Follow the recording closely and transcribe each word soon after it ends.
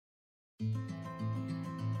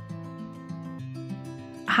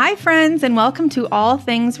Hi, friends, and welcome to All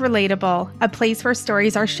Things Relatable, a place where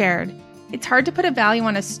stories are shared. It's hard to put a value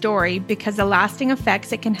on a story because the lasting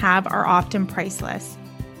effects it can have are often priceless.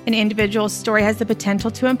 An individual's story has the potential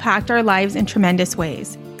to impact our lives in tremendous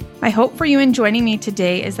ways. My hope for you in joining me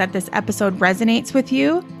today is that this episode resonates with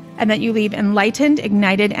you and that you leave enlightened,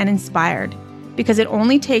 ignited, and inspired, because it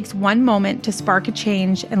only takes one moment to spark a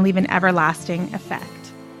change and leave an everlasting effect.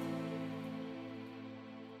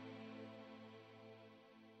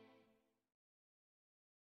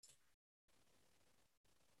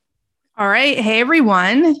 All right. Hey,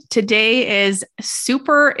 everyone. Today is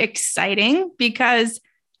super exciting because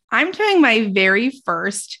I'm doing my very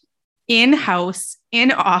first in-house,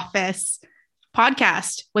 in-office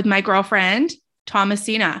podcast with my girlfriend,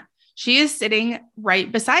 Thomasina. She is sitting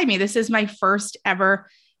right beside me. This is my first ever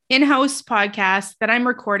in-house podcast that I'm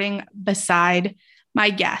recording beside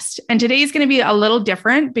my guest. And today is going to be a little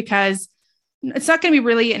different because it's not going to be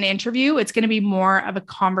really an interview. It's going to be more of a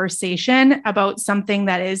conversation about something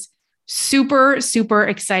that is super, super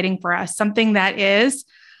exciting for us. Something that is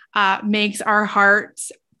makes our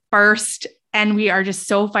hearts burst. And we are just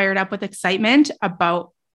so fired up with excitement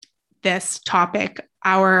about this topic,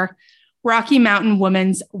 our Rocky Mountain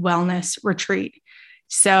Women's Wellness Retreat.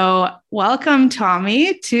 So welcome,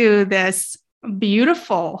 Tommy, to this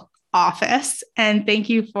beautiful office. And thank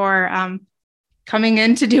you for coming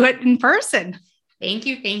in to do it in person. Thank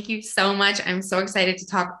you. Thank you so much. I'm so excited to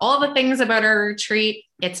talk all the things about our retreat.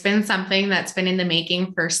 It's been something that's been in the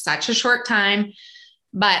making for such a short time,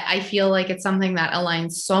 but I feel like it's something that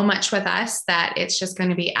aligns so much with us that it's just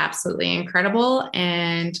going to be absolutely incredible,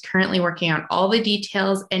 and currently working out all the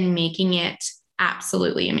details and making it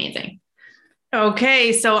absolutely amazing.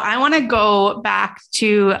 Okay. So I want to go back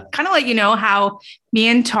to kind of let you know how me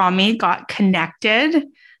and Tommy got connected,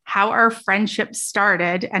 how our friendship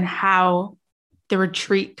started, and how the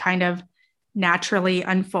retreat kind of naturally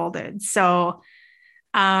unfolded. So,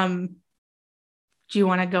 do you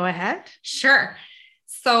want to go ahead? Sure.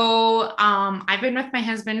 So, I've been with my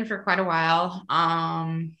husband for quite a while.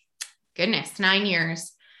 9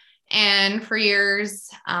 years. And for years,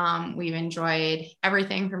 we've enjoyed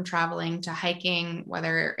everything from traveling to hiking,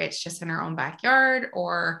 whether it's just in our own backyard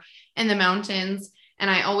or in the mountains. And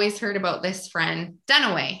I always heard about this friend,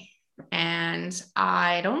 Dunaway. And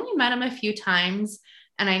I'd only met him a few times,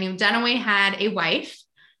 and I knew Dunaway had a wife,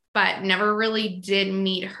 but never really did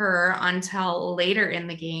meet her until later in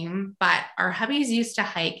the game. But our hubbies used to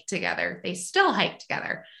hike together. They still hike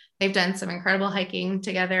together. They've done some incredible hiking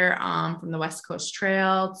together, from the West Coast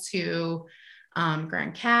Trail to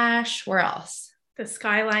Grand Cache. Where else? The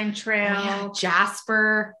Skyline Trail. Oh, yeah.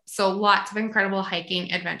 Jasper. So lots of incredible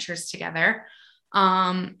hiking adventures together.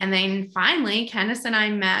 And then finally, Candace and I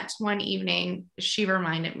met one evening. She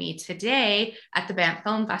reminded me today at the Banff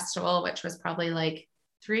Film Festival, which was probably like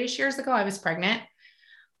 3-ish years ago. I was pregnant.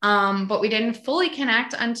 But we didn't fully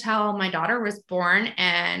connect until my daughter was born,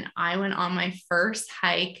 and I went on my first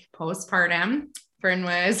hike postpartum. Bryn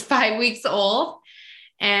was 5 weeks old,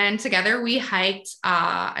 and together we hiked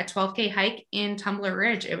a 12K hike in Tumbler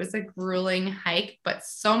Ridge. It was a grueling hike, but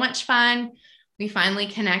so much fun. We finally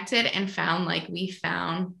connected and found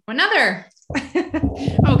one another.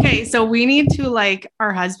 Okay. So we need to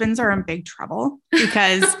our husbands are in big trouble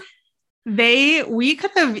because we could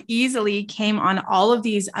have easily came on all of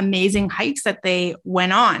these amazing hikes that they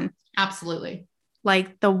went on. Absolutely.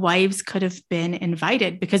 Like the wives could have been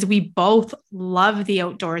invited because we both love the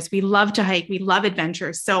outdoors. We love to hike. We love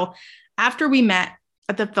adventures. So after we met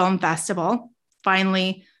at the film festival,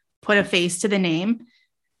 finally put a face to the name,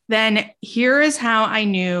 then here is how I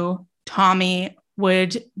knew Tommy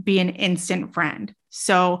would be an instant friend.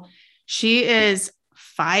 So she is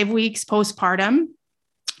 5 weeks postpartum.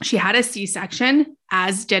 She had a C-section,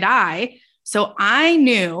 as did I. So I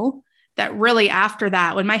knew that really after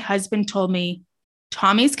that, when my husband told me,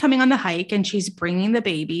 Tommy's coming on the hike and she's bringing the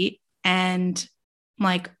baby, and I'm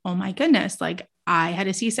like, oh my goodness, I had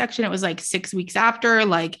a C-section. It was 6 weeks after,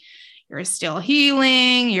 you're still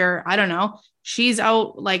healing. I don't know. She's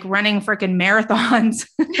out running freaking marathons.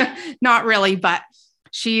 Not really, but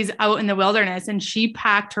she's out in the wilderness, and she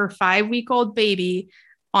packed her 5-week-old baby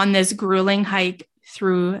on this grueling hike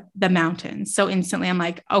through the mountains. So instantly I'm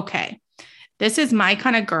like, okay, this is my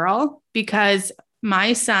kind of girl, because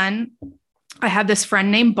my son, I have this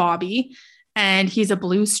friend named Bobby, and he's a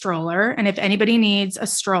blue stroller. And if anybody needs a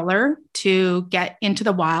stroller to get into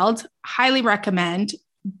the wild, highly recommend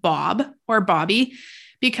Bob or Bobby.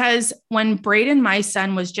 Because when Braden, my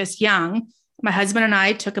son, was just young, my husband and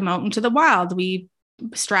I took him out into the wild. We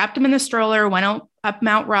strapped him in the stroller, went out up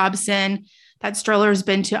Mount Robson. That stroller has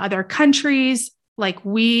been to other countries. Like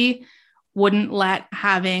we wouldn't let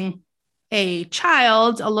having a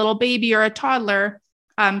child, a little baby or a toddler,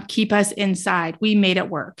 keep us inside. We made it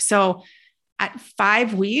work. So at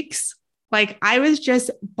 5 weeks, like I was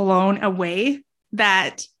just blown away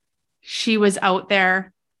that she was out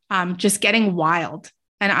there, just getting wild.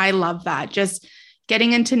 And I love that. Just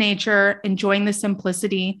getting into nature, enjoying the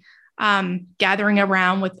simplicity, gathering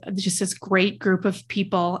around with just this great group of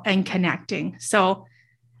people and connecting. So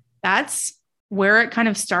that's where it kind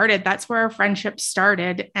of started. That's where our friendship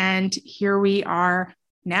started. And here we are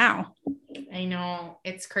now. I know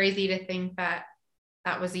it's crazy to think that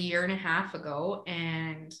that was a year and a half ago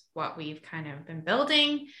and what we've kind of been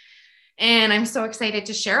building. And I'm so excited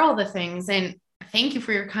to share all the things. And thank you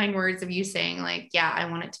for your kind words of you saying like, yeah, I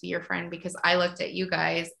want it to be your friend, because I looked at you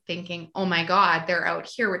guys thinking, oh my God, they're out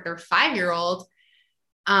here with their 5-year-old,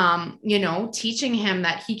 teaching him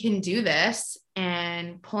that he can do this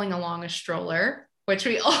and pulling along a stroller, which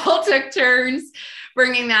we all took turns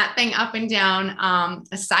bringing that thing up and down.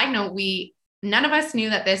 A side note, none of us knew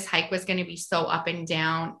that this hike was going to be so up and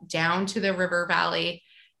down to the river valley.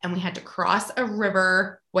 And we had to cross a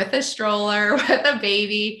river with a stroller, with a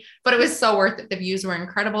baby, but it was so worth it. The views were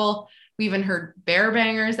incredible. We even heard bear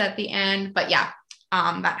bangers at the end, but yeah,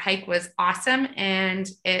 that hike was awesome. And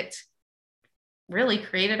it really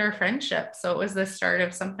created our friendship. So it was the start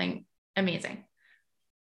of something amazing.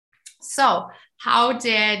 So how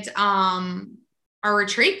did, our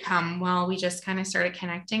retreat come? Well, we just kind of started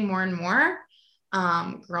connecting more and more,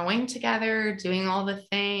 growing together, doing all the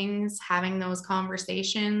things, having those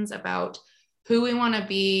conversations about who we want to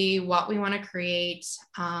be, what we want to create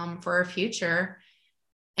for our future.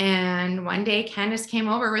 And one day Candace came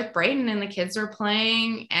over with Brayden and the kids were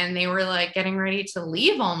playing and they were like getting ready to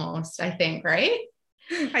leave almost, I think, right?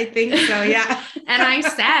 I think so. Yeah. And I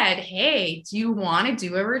said, hey, do you want to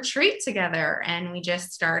do a retreat together? And we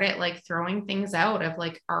just started like throwing things out of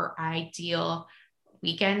like our ideal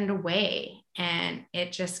weekend away. And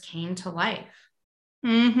it just came to life.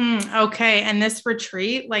 Mm-hmm. Okay. And this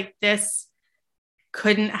retreat, like this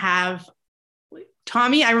couldn't have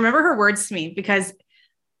Tommy. I remember her words to me because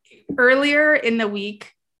earlier in the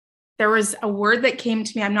week, there was a word that came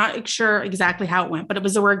to me. I'm not sure exactly how it went, but it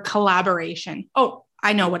was the word collaboration. Oh,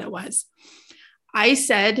 I know what it was. I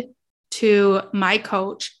said to my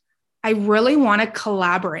coach, I really want to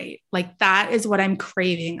collaborate. Like that is what I'm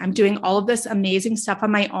craving. I'm doing all of this amazing stuff on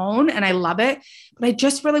my own and I love it, but I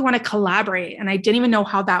just really want to collaborate. And I didn't even know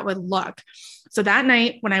how that would look. So that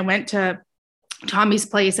night when I went to Tommy's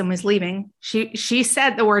place and was leaving, she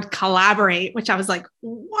said the word collaborate, which I was like,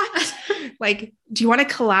 what? Like, do you want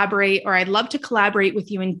to collaborate? Or I'd love to collaborate with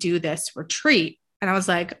you and do this retreat. And I was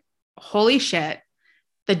like, holy shit.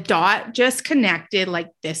 The dot just connected. Like,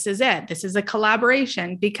 this is it. This is a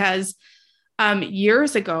collaboration because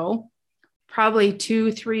years ago, probably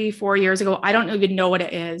 2, 3, 4 years ago, I don't even know what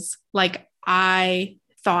it is. Like, I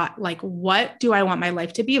thought, like, what do I want my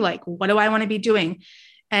life to be like? What do I want to be doing?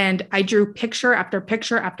 And I drew picture after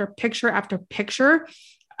picture after picture after picture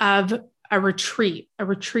of a retreat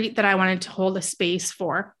that I wanted to hold a space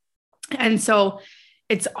for. And so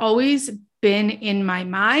it's always been in my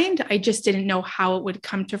mind. I just didn't know how it would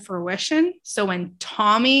come to fruition. So when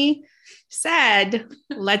Tommy said,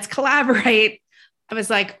 let's collaborate, I was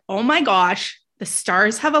like, oh my gosh, the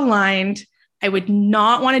stars have aligned. I would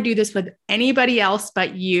not want to do this with anybody else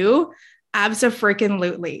but you.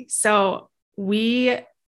 Abso-freaking-lutely. So we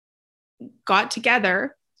got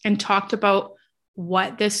together and talked about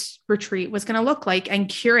what this retreat was going to look like and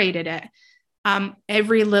curated it,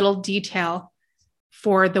 every little detail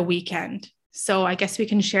for the weekend. So I guess we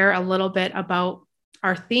can share a little bit about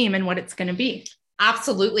our theme and what it's going to be.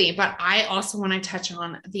 Absolutely. But I also want to touch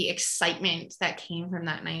on the excitement that came from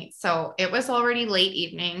that night. So it was already late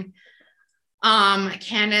evening.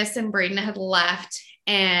 Candace and Brayden had left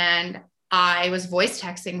and I was voice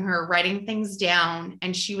texting her, writing things down,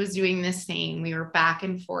 and she was doing the same. We were back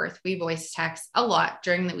and forth. We voice text a lot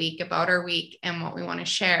during the week about our week and what we want to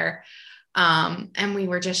share. And we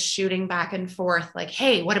were just shooting back and forth like,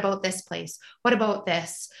 hey, what about this place? What about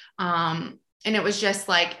this? And it was just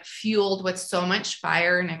like fueled with so much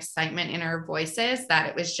fire and excitement in our voices that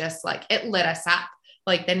it was just like, it lit us up.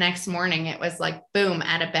 Like the next morning, it was like, boom,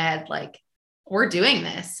 out of bed, like we're doing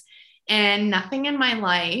this. And nothing in my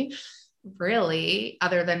life really,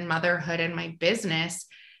 other than motherhood and my business,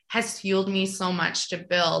 has fueled me so much to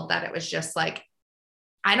build that it was just like,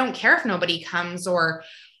 I don't care if nobody comes, or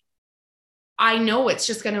I know it's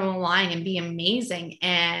just going to align and be amazing.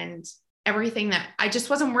 And everything that I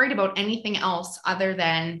just wasn't worried about anything else other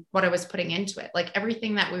than what I was putting into it. Like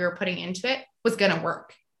everything that we were putting into it was going to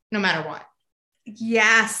work no matter what.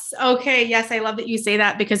 Yes. Okay. Yes. I love that you say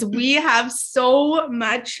that because we have so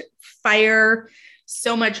much fire,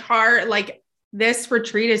 so much heart. Like this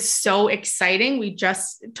retreat is so exciting. We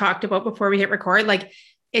just talked about before we hit record, like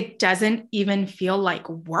it doesn't even feel like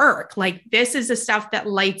work. Like this is the stuff that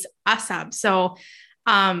lights us up. So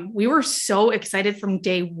we were so excited from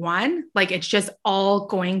day one. Like it's just all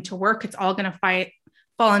going to work. It's all going to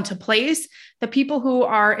fall into place. The people who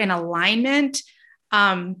are in alignment,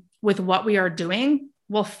 with what we are doing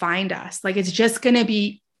will find us. Like it's just going to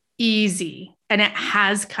be easy. And it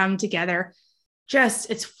has come together.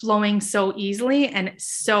 Just it's flowing so easily and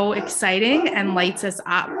so exciting and lights us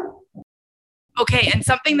up. Okay. And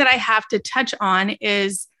something that I have to touch on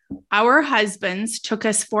is our husbands took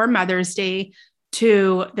us for Mother's Day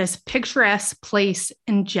to this picturesque place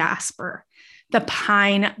in Jasper, the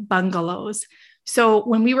Pine Bungalows. So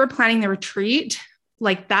when we were planning the retreat,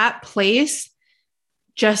 like that place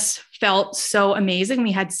just felt so amazing.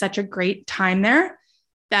 We had such a great time there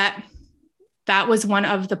that was one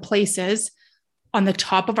of the places on the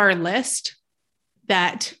top of our list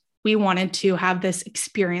that we wanted to have this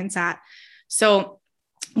experience at. So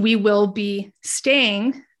we will be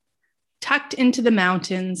staying tucked into the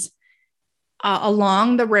mountains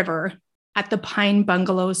along the river at the Pine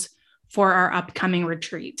Bungalows for our upcoming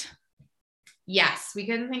retreat. Yes, we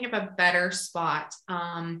couldn't think of a better spot.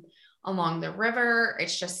 Along the river.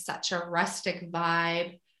 It's just such a rustic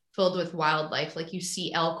vibe filled with wildlife. Like you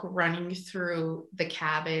see elk running through the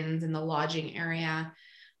cabins in the lodging area.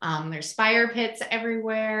 There's fire pits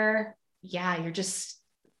everywhere. Yeah,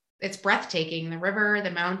 it's breathtaking. The river, the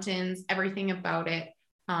mountains, everything about it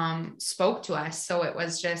spoke to us. So it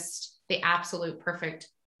was just the absolute perfect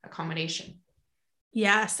accommodation.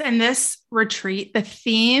 Yes. And this retreat, the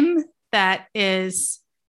theme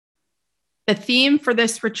for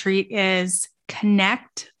this retreat is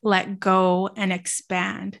connect, let go, and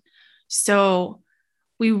expand. So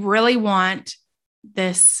we really want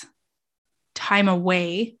this time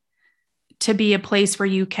away to be a place where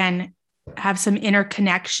you can have some inner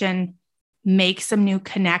connection, make some new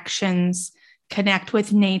connections, connect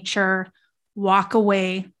with nature, walk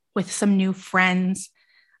away with some new friends,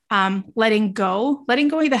 letting go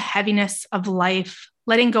of the heaviness of life,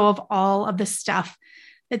 letting go of all of the stuff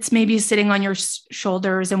that's maybe sitting on your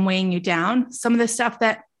shoulders and weighing you down, some of the stuff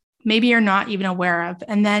that maybe you're not even aware of,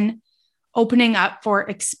 and then opening up for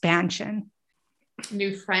expansion.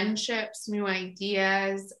 New friendships, new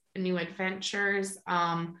ideas, new adventures.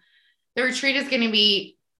 The retreat is going to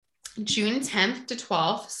be June 10th to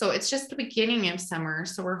 12th. So it's just the beginning of summer.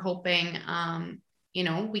 So we're hoping,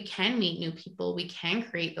 we can meet new people. We can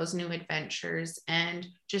create those new adventures and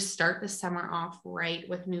just start the summer off right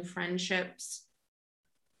with new friendships.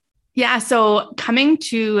 Yeah. So coming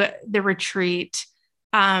to the retreat,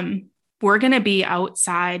 we're going to be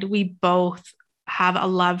outside. We both have a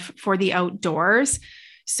love for the outdoors.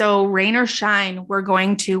 So rain or shine, we're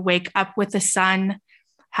going to wake up with the sun,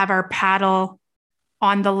 have our paddle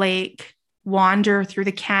on the lake, wander through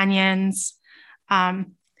the canyons,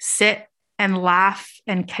 sit and laugh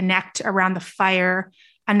and connect around the fire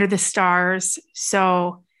under the stars.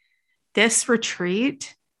 So this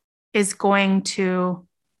retreat is going to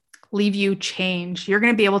leave you changed. You're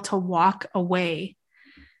going to be able to walk away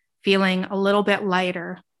feeling a little bit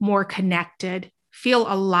lighter, more connected,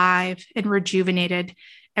 feel alive and rejuvenated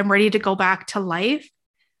and ready to go back to life.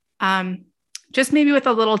 Just maybe with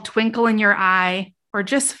a little twinkle in your eye or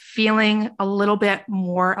just feeling a little bit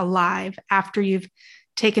more alive after you've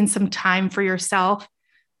taken some time for yourself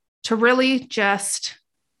to really just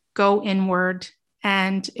go inward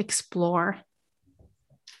and explore.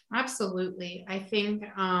 Absolutely. I think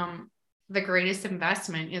the greatest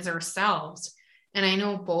investment is ourselves. And I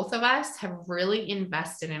know both of us have really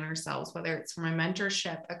invested in ourselves, whether it's from a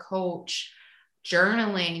mentorship, a coach,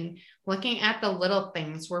 journaling, looking at the little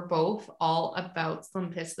things. We're both all about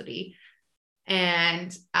simplicity.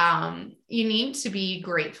 And you need to be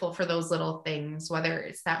grateful for those little things, whether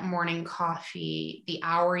it's that morning coffee, the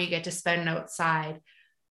hour you get to spend outside.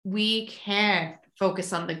 We can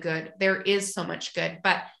focus on the good. There is so much good,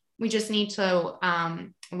 but we just need to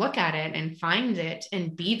look at it and find it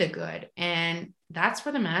and be the good. And that's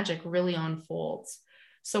where the magic really unfolds.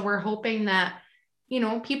 So we're hoping that,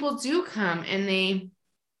 people do come and they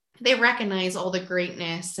recognize all the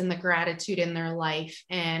greatness and the gratitude in their life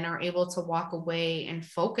and are able to walk away and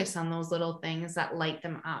focus on those little things that light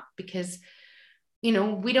them up, because we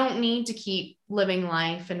don't need to keep living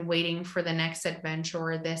life and waiting for the next adventure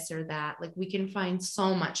or this or that. Like we can find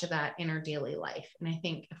so much of that in our daily life. And I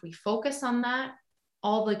think if we focus on that,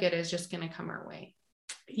 all the good is just going to come our way.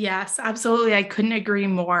 Yes, absolutely. I couldn't agree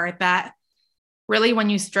more that really, when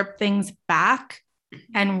you strip things back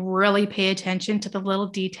and really pay attention to the little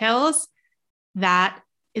details, that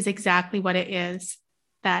is exactly what it is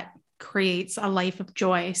that creates a life of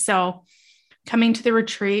joy. So coming to the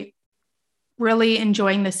retreat, really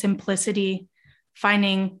enjoying the simplicity,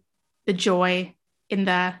 finding the joy in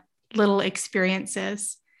the little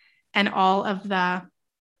experiences, and all of the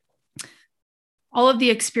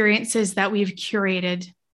experiences that we've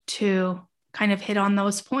curated to kind of hit on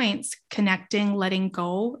those points, connecting, letting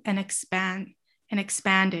go, and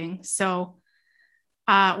expanding. So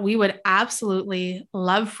we would absolutely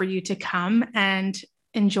love for you to come and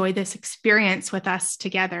enjoy this experience with us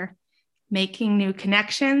together, making new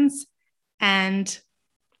connections and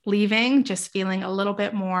leaving just feeling a little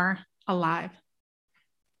bit more alive.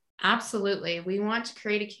 Absolutely. We want to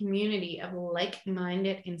create a community of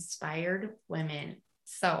like-minded, inspired women.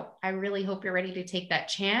 So I really hope you're ready to take that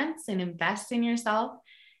chance and invest in yourself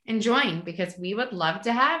and join, because we would love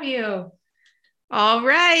to have you. All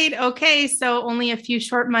right. Okay. So only a few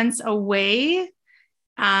short months away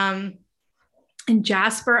in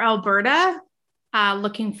Jasper, Alberta.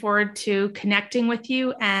 Looking forward to connecting with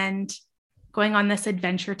you and going on this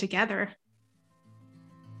adventure together.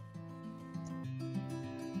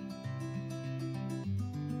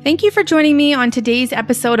 Thank you for joining me on today's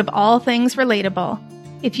episode of All Things Relatable.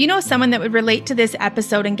 If you know someone that would relate to this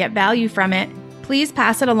episode and get value from it, please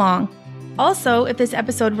pass it along. Also, if this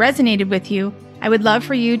episode resonated with you, I would love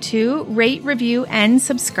for you to rate, review, and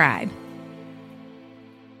subscribe.